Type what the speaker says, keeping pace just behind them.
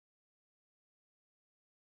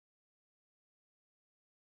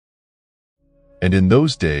And in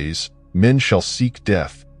those days men shall seek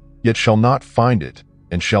death, yet shall not find it,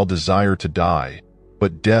 and shall desire to die,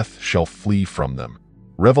 but death shall flee from them.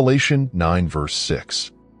 Revelation 9 verse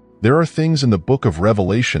 6. There are things in the book of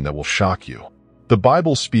Revelation that will shock you. The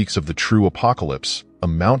Bible speaks of the true apocalypse, a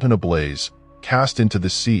mountain ablaze, cast into the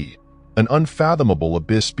sea, an unfathomable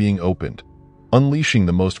abyss being opened, unleashing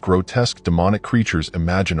the most grotesque demonic creatures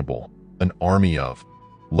imaginable, an army of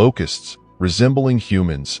locusts, resembling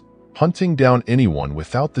humans, hunting down anyone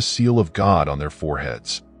without the seal of God on their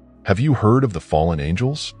foreheads. Have you heard of the fallen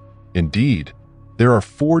angels? Indeed, there are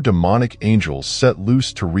 4 demonic angels set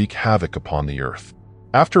loose to wreak havoc upon the earth.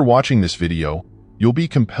 After watching this video, you'll be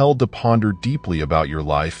compelled to ponder deeply about your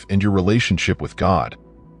life and your relationship with God,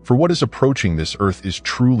 for what is approaching this earth is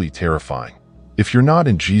truly terrifying. If you're not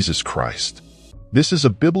in Jesus Christ, this is a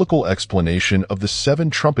biblical explanation of the 7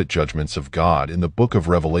 trumpet judgments of God in the book of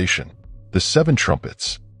Revelation. The 7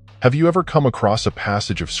 trumpets. Have you ever come across a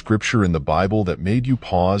passage of scripture in the Bible that made you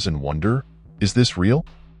pause and wonder, is this real?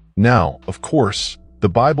 Now, of course, the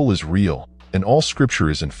Bible is real, and all scripture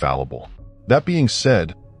is infallible. That being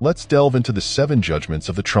said, let's delve into the 7 judgments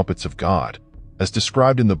of the trumpets of God, as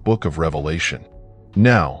described in the book of Revelation.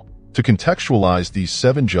 Now, to contextualize these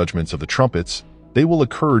 7 judgments of the trumpets, they will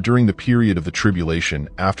occur during the period of the tribulation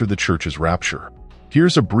after the church's rapture.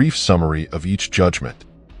 Here's a brief summary of each judgment.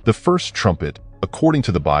 The first trumpet, according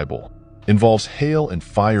to the Bible, involves hail and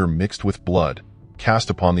fire mixed with blood, cast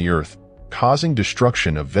upon the earth, causing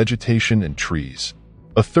destruction of vegetation and trees.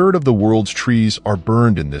 1/3 of the world's trees are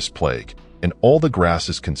burned in this plague, and all the grass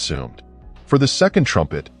is consumed. For the second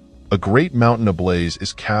trumpet, a great mountain ablaze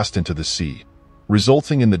is cast into the sea,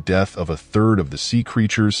 resulting in the death of 1/3 of the sea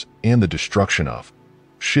creatures and the destruction of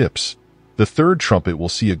ships. The third trumpet will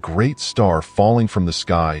see a great star falling from the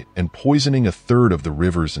sky and poisoning 1/3 of the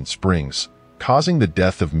rivers and springs, causing the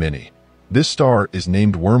death of many. This star is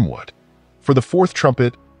named Wormwood. For the fourth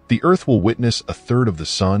trumpet, the earth will witness 1/3 of the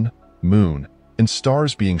sun, moon, and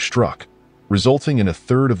stars being struck, resulting in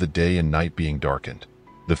 1/3 of the day and night being darkened.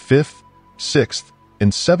 The fifth, sixth,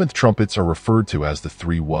 and seventh trumpets are referred to as the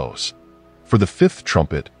 3 woes. For the fifth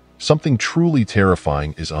trumpet, something truly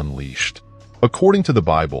terrifying is unleashed. According to the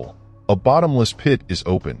Bible, a bottomless pit is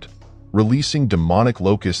opened, releasing demonic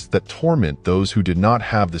locusts that torment those who did not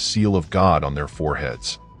have the seal of God on their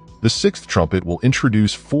foreheads. The sixth trumpet will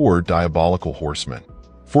introduce 4 diabolical horsemen.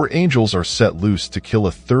 4 angels are set loose to kill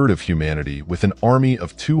 1/3 of humanity with an army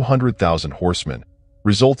of 200,000 horsemen,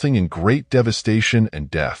 resulting in great devastation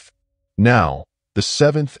and death. Now, the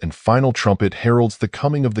 7th and final trumpet heralds the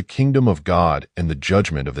coming of the kingdom of God and the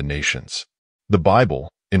judgment of the nations. The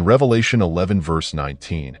Bible, in Revelation 11 verse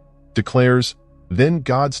 19, declares, "Then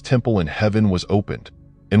God's temple in heaven was opened,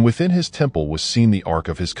 and within his temple was seen the ark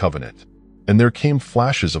of his covenant. And there came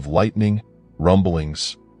flashes of lightning,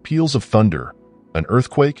 rumblings, peals of thunder, an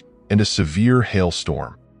earthquake, and a severe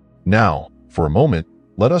hailstorm." Now, for a moment,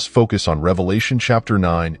 let us focus on Revelation chapter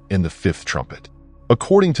 9 and the 5th trumpet.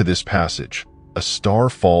 According to this passage, a star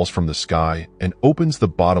falls from the sky and opens the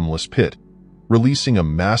bottomless pit, releasing a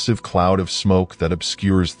massive cloud of smoke that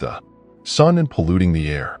obscures the sun and polluting the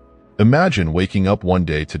air. Imagine waking up one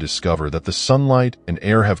day to discover that the sunlight and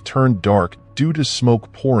air have turned dark due to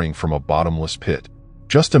smoke pouring from a bottomless pit.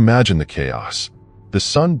 Just imagine the chaos. The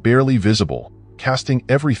sun barely visible, casting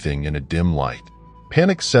everything in a dim light.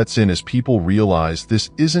 Panic sets in as people realize this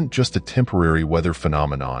isn't just a temporary weather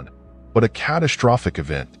phenomenon, but a catastrophic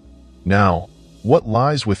event. Now, what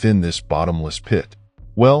lies within this bottomless pit?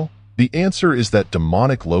 Well, the answer is that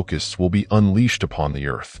demonic locusts will be unleashed upon the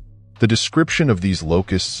earth. The description of these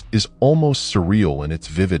locusts is almost surreal in its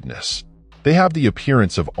vividness. They have the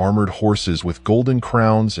appearance of armored horses with golden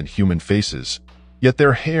crowns and human faces, yet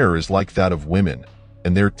their hair is like that of women,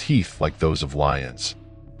 and their teeth like those of lions.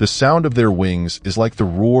 The sound of their wings is like the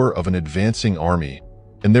roar of an advancing army,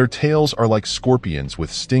 and their tails are like scorpions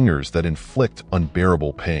with stingers that inflict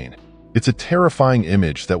unbearable pain. It's a terrifying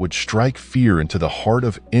image that would strike fear into the heart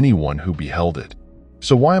of anyone who beheld it.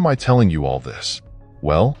 So why am I telling you all this?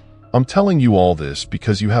 Well, I'm telling you all this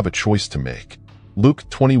because you have a choice to make. Luke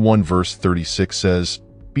 21 verse 36 says,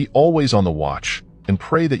 "Be always on the watch, and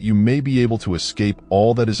pray that you may be able to escape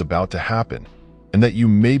all that is about to happen, and that you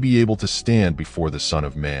may be able to stand before the Son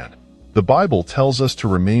of Man." The Bible tells us to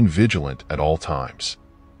remain vigilant at all times.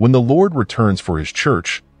 When the Lord returns for his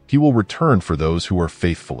church, he will return for those who are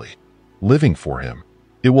faithfully living for him.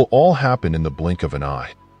 It will all happen in the blink of an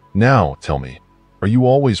eye. Now, tell me, are you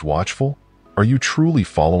always watchful? Are you truly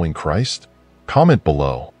following Christ? Comment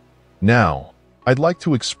below. Now, I'd like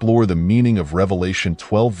to explore the meaning of Revelation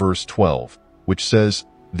 12 verse 12, which says,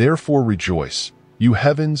 "Therefore rejoice, you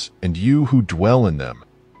heavens and you who dwell in them.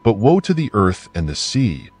 But woe to the earth and the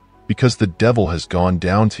sea, because the devil has gone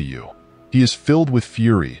down to you. He is filled with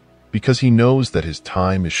fury, because he knows that his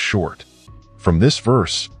time is short. From this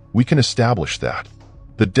verse, we can establish that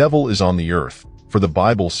the devil is on the earth, for the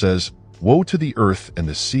Bible says, woe to the earth and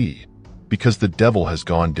the sea, because the devil has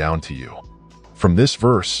gone down to you. From this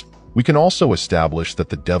verse, we can also establish that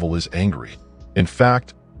the devil is angry. In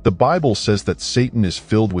fact, the Bible says that Satan is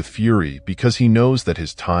filled with fury because he knows that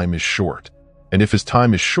his time is short. And if his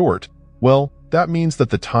time is short, well, that means that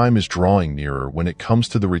the time is drawing nearer when it comes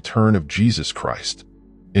to the return of Jesus Christ.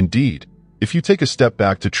 Indeed, if you take a step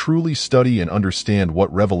back to truly study and understand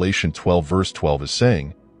what Revelation 12 verse 12 is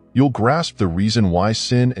saying, you'll grasp the reason why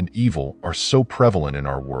sin and evil are so prevalent in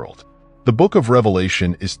our world. The book of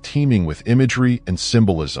Revelation is teeming with imagery and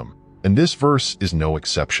symbolism, and this verse is no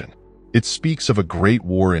exception. It speaks of a great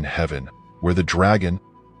war in heaven, where the dragon,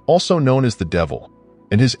 also known as the devil,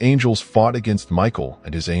 and his angels fought against Michael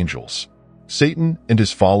and his angels. Satan and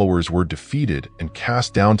his followers were defeated and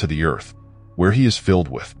cast down to the earth, where he is filled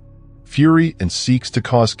with fury and seeks to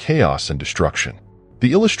cause chaos and destruction.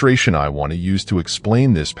 The illustration I want to use to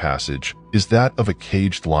explain this passage is that of a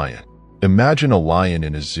caged lion. Imagine a lion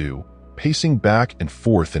in a zoo, pacing back and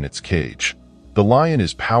forth in its cage. The lion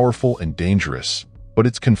is powerful and dangerous, but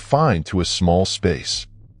it's confined to a small space.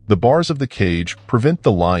 The bars of the cage prevent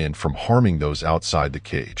the lion from harming those outside the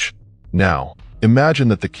cage. Now, imagine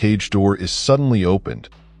that the cage door is suddenly opened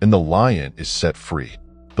and the lion is set free.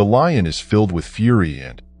 The lion is filled with fury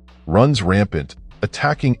and runs rampant,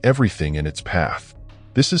 attacking everything in its path.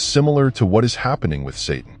 This is similar to what is happening with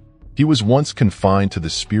Satan. He was once confined to the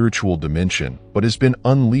spiritual dimension, but has been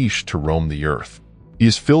unleashed to roam the earth. He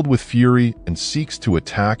is filled with fury and seeks to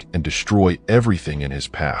attack and destroy everything in his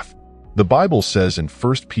path. The Bible says in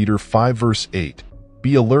 1 Peter 5 verse 8,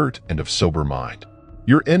 "Be alert and of sober mind.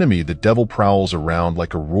 Your enemy, the devil, prowls around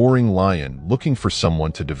like a roaring lion looking for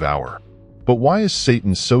someone to devour." But why is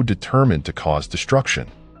Satan so determined to cause destruction?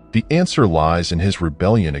 The answer lies in his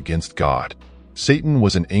rebellion against God. Satan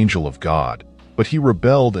was an angel of God, but he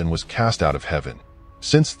rebelled and was cast out of heaven.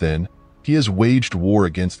 Since then, he has waged war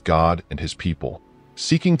against God and his people,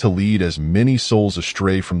 seeking to lead as many souls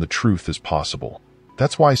astray from the truth as possible.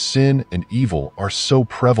 That's why sin and evil are so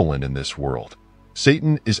prevalent in this world.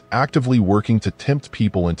 Satan is actively working to tempt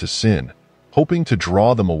people into sin, hoping to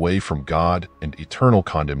draw them away from God and eternal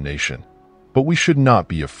condemnation. But we should not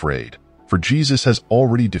be afraid, for Jesus has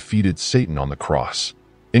already defeated Satan on the cross.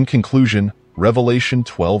 In conclusion, Revelation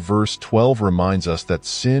 12 verse 12 reminds us that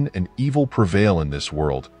sin and evil prevail in this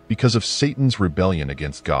world because of Satan's rebellion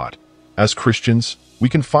against God. As Christians, we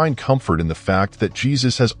can find comfort in the fact that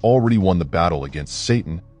Jesus has already won the battle against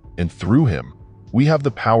Satan, and through him, we have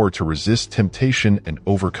the power to resist temptation and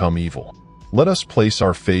overcome evil. Let us place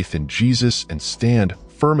our faith in Jesus and stand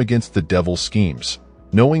firm against the devil's schemes,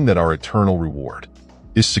 knowing that our eternal reward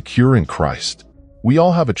is secure in Christ. We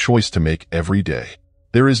all have a choice to make every day.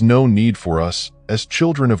 There is no need for us, as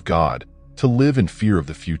children of God, to live in fear of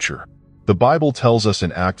the future. The Bible tells us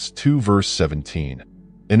in Acts 2 verse 17,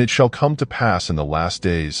 "And it shall come to pass in the last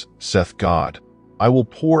days, saith God, I will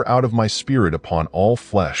pour out of my Spirit upon all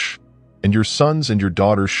flesh, and your sons and your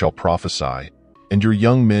daughters shall prophesy, and your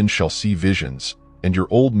young men shall see visions, and your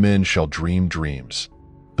old men shall dream dreams."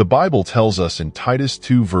 The Bible tells us in Titus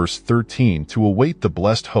 2 verse 13 to await the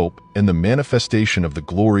blessed hope and the manifestation of the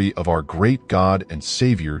glory of our great God and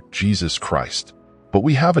Savior, Jesus Christ. But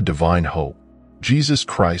we have a divine hope. Jesus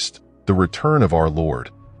Christ, the return of our Lord,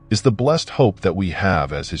 is the blessed hope that we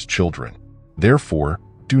have as his children. Therefore,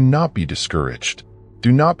 do not be discouraged.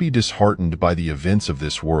 Do not be disheartened by the events of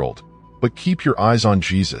this world, but keep your eyes on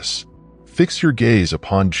Jesus. Fix your gaze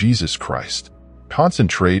upon Jesus Christ.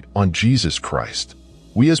 Concentrate on Jesus Christ.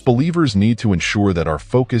 We as believers need to ensure that our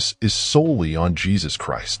focus is solely on Jesus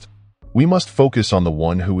Christ. We must focus on the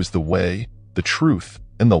one who is the way, the truth,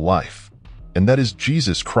 and the life, and that is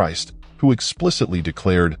Jesus Christ, who explicitly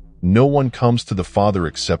declared, "No one comes to the Father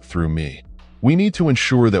except through me." We need to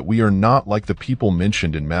ensure that we are not like the people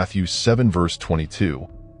mentioned in Matthew 7 verse 22,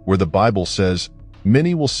 where the Bible says,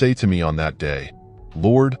 "Many will say to me on that day,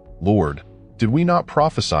 Lord, Lord, did we not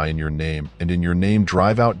prophesy in your name, and in your name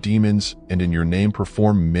drive out demons, and in your name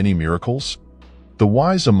perform many miracles?" The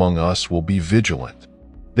wise among us will be vigilant.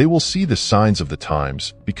 They will see the signs of the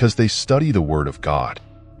times because they study the word of God.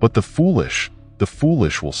 But the foolish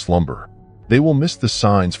will slumber. They will miss the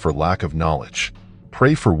signs for lack of knowledge.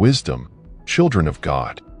 Pray for wisdom, children of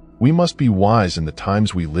God. We must be wise in the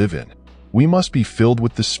times we live in. We must be filled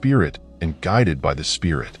with the Spirit and guided by the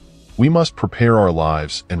Spirit. We must prepare our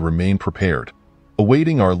lives and remain prepared,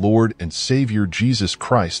 awaiting our Lord and Savior Jesus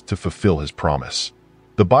Christ to fulfill his promise.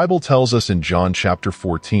 The Bible tells us in John chapter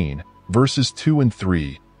 14, verses 2 and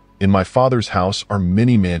 3, "In my Father's house are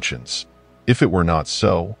many mansions. If it were not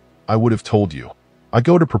so, I would have told you. I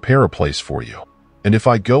go to prepare a place for you. And if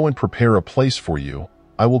I go and prepare a place for you,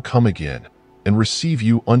 I will come again, and receive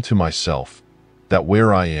you unto myself, that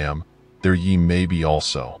where I am, there ye may be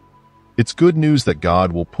also." It's good news that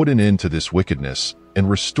God will put an end to this wickedness and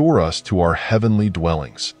restore us to our heavenly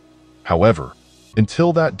dwellings. However,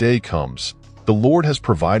 until that day comes, the Lord has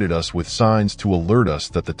provided us with signs to alert us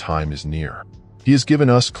that the time is near. He has given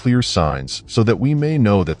us clear signs so that we may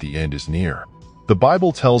know that the end is near. The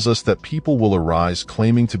Bible tells us that people will arise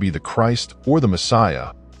claiming to be the Christ or the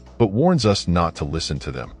Messiah, but warns us not to listen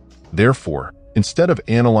to them. Therefore, instead of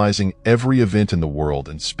analyzing every event in the world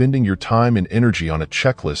and spending your time and energy on a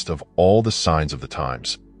checklist of all the signs of the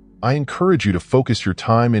times, I encourage you to focus your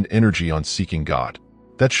time and energy on seeking God.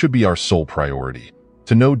 That should be our sole priority: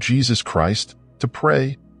 to know Jesus Christ, to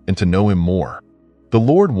pray, and to know him more. The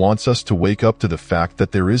Lord wants us to wake up to the fact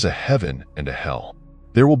that there is a heaven and a hell.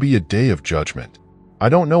 There will be a day of judgment. I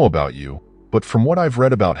don't know about you, but from what I've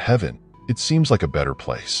read about heaven, it seems like a better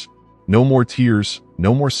place. No more tears,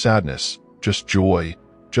 no more sadness, just joy,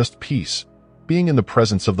 just peace, being in the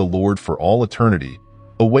presence of the Lord for all eternity,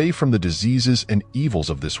 away from the diseases and evils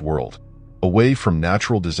of this world, away from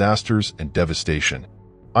natural disasters and devastation.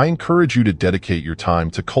 I encourage you to dedicate your time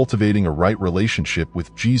to cultivating a right relationship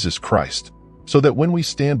with Jesus Christ, so that when we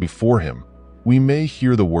stand before him, we may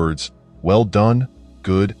hear the words, "Well done,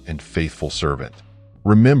 good and faithful servant."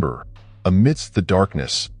 Remember, amidst the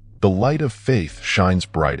darkness, the light of faith shines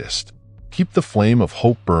brightest. Keep the flame of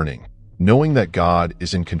hope burning, knowing that God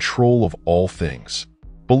is in control of all things.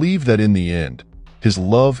 Believe that in the end, his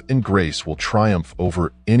love and grace will triumph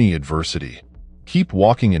over any adversity. Keep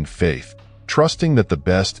walking in faith, trusting that the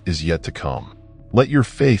best is yet to come. Let your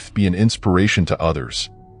faith be an inspiration to others,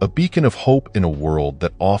 a beacon of hope in a world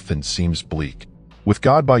that often seems bleak. With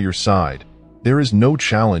God by your side, there is no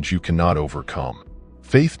challenge you cannot overcome.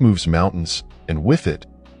 Faith moves mountains, and with it,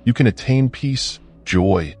 you can attain peace,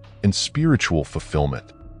 joy, and spiritual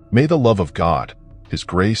fulfillment. May the love of God, his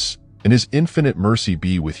grace, and his infinite mercy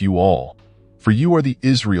be with you all, for you are the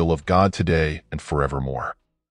Israel of God today and forevermore.